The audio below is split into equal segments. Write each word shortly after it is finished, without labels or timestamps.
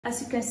As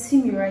you can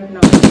see me right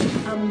now,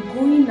 I'm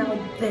going out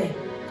there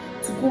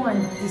to go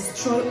and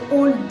destroy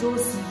all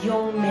those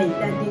young men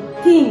that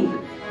they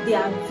think they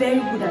are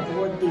very good at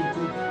what they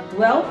do.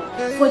 Well,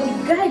 for the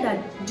guy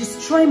that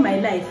destroyed my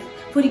life,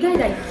 for the guy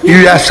that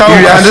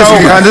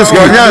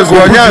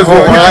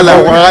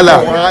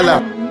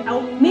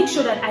I'll make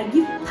sure that I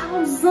give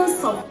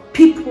thousands of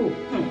people.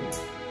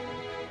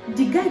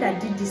 The guy that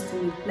did this to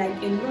me, like,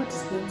 a lot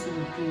is going to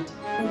regret.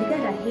 And the guy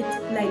that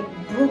hate,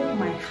 like, broke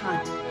my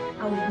heart,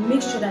 I will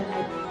make sure that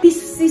I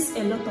pieces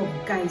a lot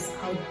of guys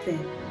out there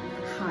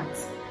heart.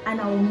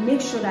 And I will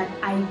make sure that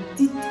I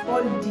did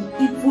all the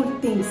evil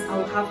things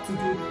I'll have to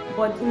do.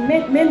 But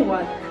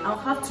meanwhile, I'll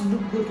have to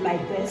look good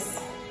like this.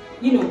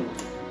 You know,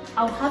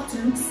 I'll have to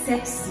look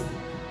sexy.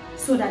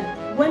 So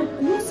that when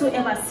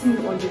whosoever see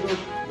me on the road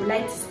would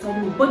like to stop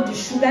me. Both the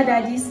sugar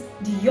daddies,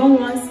 the young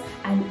ones,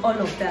 and all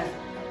of that.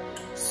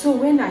 So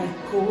when I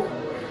go,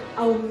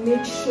 I'll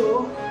make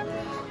sure,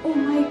 oh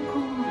my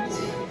God,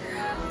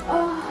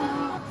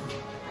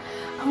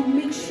 I'll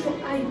make sure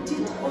I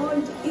did all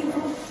the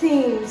evil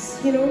things,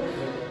 you know.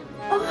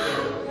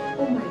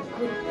 Oh my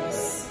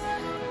goodness.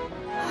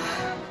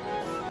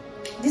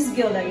 This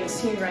girl that you're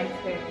seeing right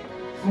here,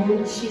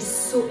 she's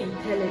so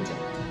intelligent.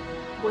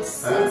 But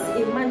since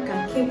a man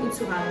can came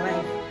into her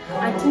life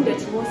and think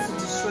that he wants to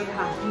destroy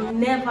her,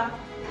 never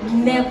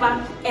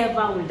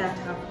ever will that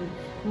happen.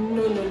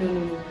 No.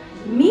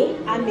 Me,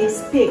 I may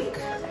speak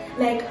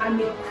like I'm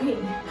a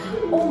queen.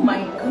 Oh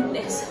my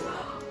goodness.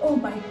 Oh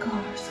my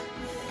God.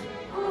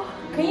 Oh,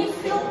 can you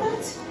feel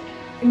that?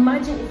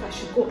 Imagine if I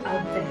should go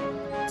out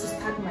there to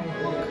start my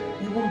work.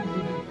 You won't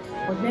believe it.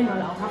 But then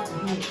I'll have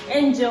to be an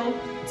angel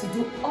to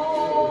do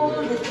all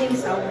the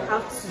things I will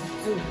have to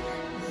do.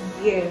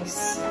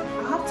 Yes,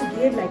 I have to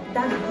behave like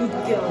that good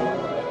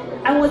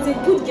girl. I was a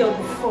good girl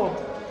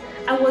before.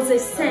 I was a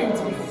saint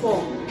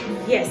before.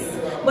 Yes,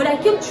 but I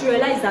came to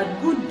realize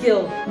that good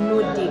girl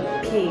no they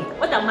pay.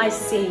 What am I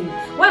saying?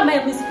 Why am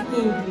I even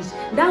speaking English?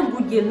 That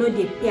good girl no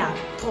they pay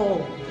at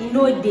all.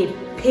 No they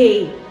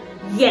pay.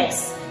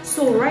 Yes.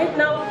 So right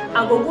now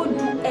I will go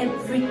do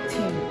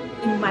everything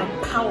in my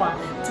power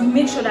to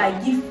make sure that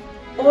I give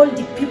all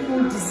the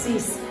people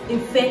disease,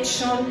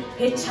 infection,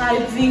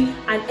 HIV,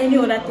 and any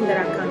other thing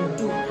that I can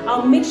do.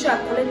 I'll make sure I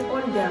collect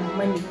all their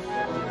money.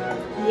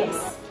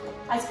 Yes.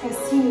 As you can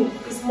see me,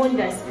 it's money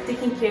that's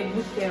taking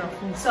good care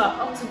of me. So I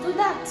have to do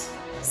that.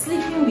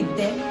 Sleeping with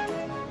them.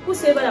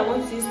 Whosoever that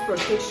wants to use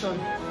protection,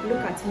 look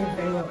at me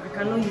very well. I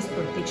cannot use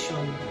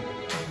protection.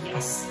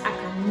 Yes, I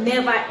can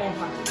never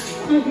ever.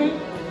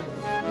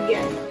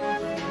 Yeah.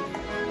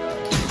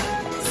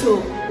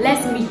 So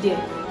let's meet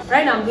there.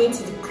 Right now I'm going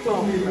to the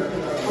club.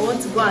 I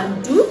want to go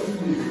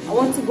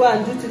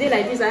and do today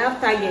like this. I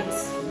have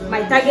targets.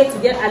 My target to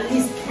get at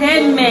least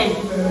 10 men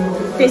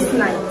this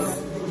night.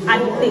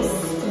 At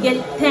least. Get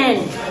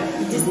 10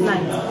 this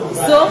night.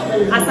 So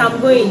as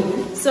I'm going,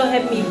 so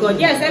help me God.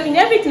 Yes, I mean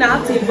everything I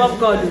have to involve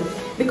God,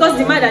 because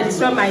the man that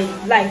destroyed my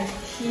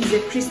life, he's a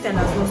Christian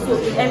as well. So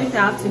in everything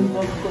I have to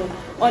involve God.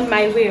 On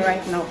my way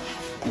right now.